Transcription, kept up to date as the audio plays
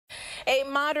A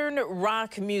modern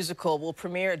rock musical will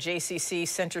premiere at JCC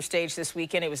Center Stage this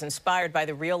weekend. It was inspired by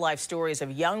the real-life stories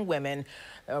of young women,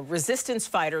 resistance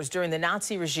fighters during the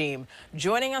Nazi regime.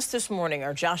 Joining us this morning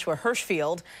are Joshua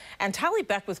Hershfield and Tali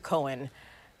Beckwith-Cohen.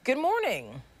 Good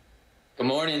morning. Good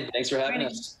morning. Thanks for having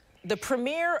us. The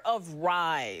premiere of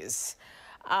Rise.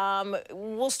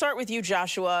 We'll start with you,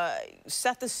 Joshua.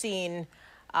 Set the scene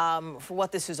for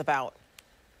what this is about.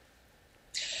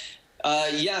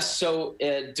 Yes. So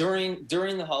during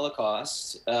the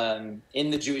Holocaust,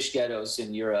 in the Jewish ghettos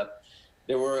in Europe,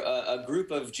 there were a group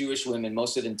of Jewish women,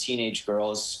 most of them teenage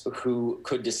girls, who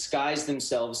could disguise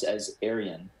themselves as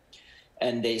Aryan.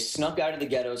 And they snuck out of the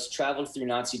ghettos, traveled through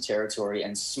Nazi territory,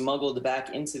 and smuggled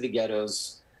back into the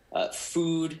ghettos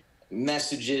food,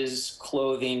 messages,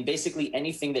 clothing, basically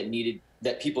anything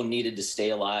that people needed to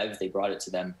stay alive. They brought it to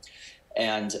them.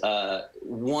 And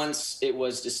once it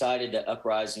was decided that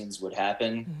uprisings would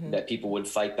happen, that people would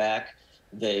fight back,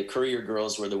 the courier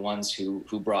girls were the ones who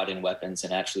brought in weapons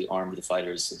and actually armed the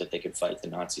fighters so that they could fight the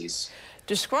Nazis.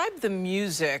 Describe the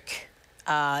music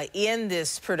in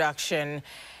this production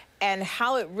and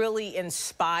how it really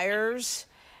inspires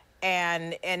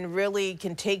and really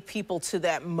can take people to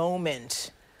that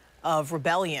moment of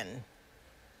rebellion.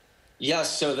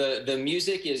 Yes, so the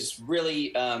music is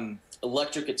really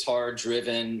electric guitar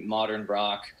driven modern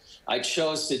rock. I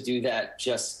chose to do that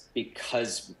just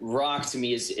because rock to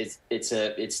me it's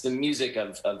the music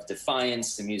of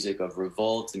defiance, the music of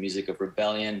revolt, the music of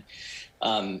rebellion.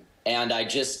 And I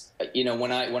just,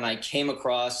 when I came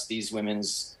across these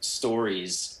women's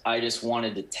stories, I just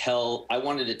wanted to tell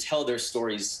their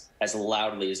stories as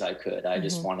loudly as I could. I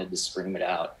just wanted to scream it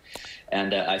out.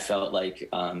 And I felt like,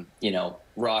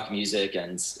 rock music,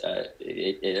 and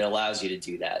it allows you to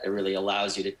do that. It really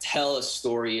allows you to tell a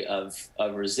story of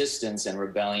resistance and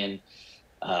rebellion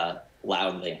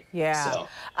loudly. Yeah. So,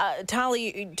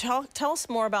 Tali, tell us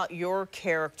more about your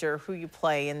character, who you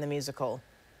play in the musical.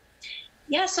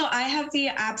 Yeah, so I have the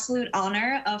absolute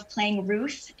honor of playing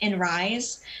Ruth in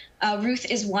Rise. Ruth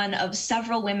is one of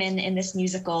several women in this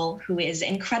musical who is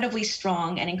incredibly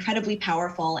strong and incredibly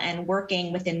powerful and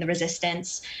working within the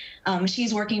resistance.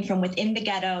 She's working from within the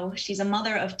ghetto. She's a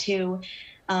mother of two.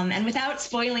 And without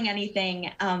spoiling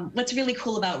anything, what's really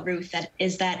cool about Ruth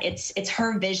is that it's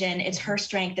her vision, it's her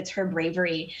strength, it's her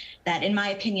bravery that, in my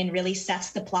opinion, really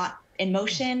sets the plot in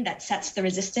motion, that sets the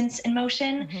resistance in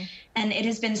motion. And it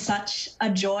has been such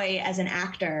a joy as an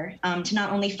actor to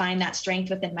not only find that strength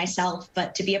within myself,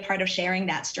 but to be a part of sharing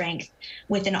that strength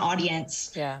with an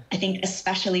audience. Yeah. I think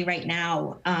especially right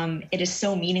now, it is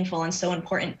so meaningful and so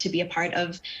important to be a part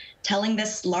of telling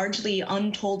this largely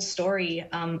untold story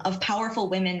of powerful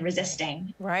women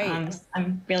resisting. Right.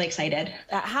 I'm really excited.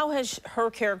 How has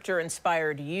her character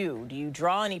inspired you? Do you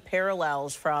draw any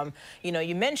parallels from,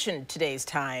 you mentioned today's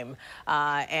time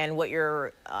and what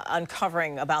you're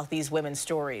uncovering about these women's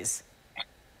stories?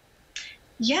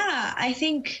 Yeah, I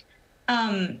think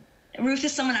Ruth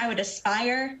is someone I would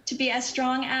aspire to be as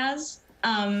strong as.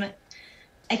 I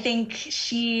think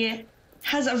she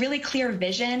has a really clear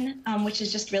vision, which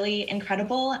is just really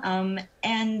incredible.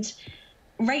 And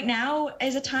right now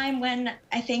is a time when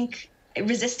I think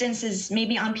resistance is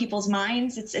maybe on people's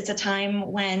minds. It's a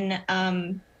time when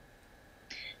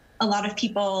a lot of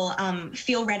people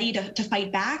feel ready to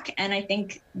fight back. And I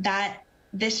think that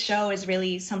this show is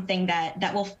really something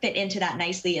that will fit into that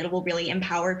nicely. It will really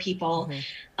empower people,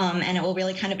 and it will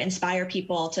really kind of inspire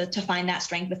people to find that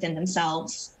strength within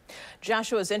themselves.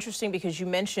 Joshua, it's interesting because you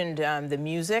mentioned the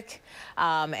music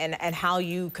and how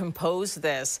you compose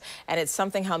this, and it's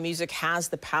something how music has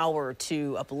the power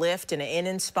to uplift and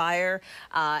inspire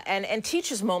and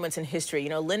teaches moments in history.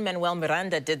 Lin-Manuel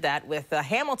Miranda did that with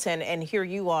Hamilton, and here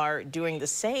you are doing the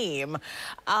same.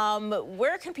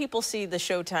 Where can people see the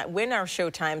showtime? When are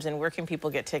showtimes, and where can people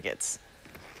get tickets?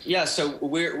 Yeah, so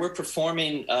we're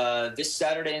performing this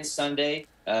Saturday and Sunday,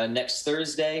 next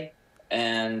Thursday,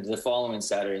 and the following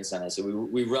Saturday and Sunday. So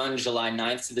we run July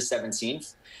 9th to the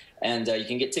 17th, and you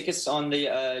can get tickets on the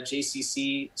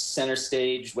JCC Center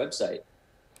Stage website.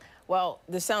 Well,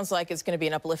 this sounds like it's going to be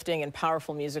an uplifting and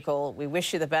powerful musical. We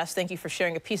wish you the best. Thank you for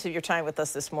sharing a piece of your time with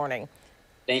us this morning.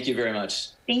 Thank you very much.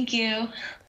 Thank you.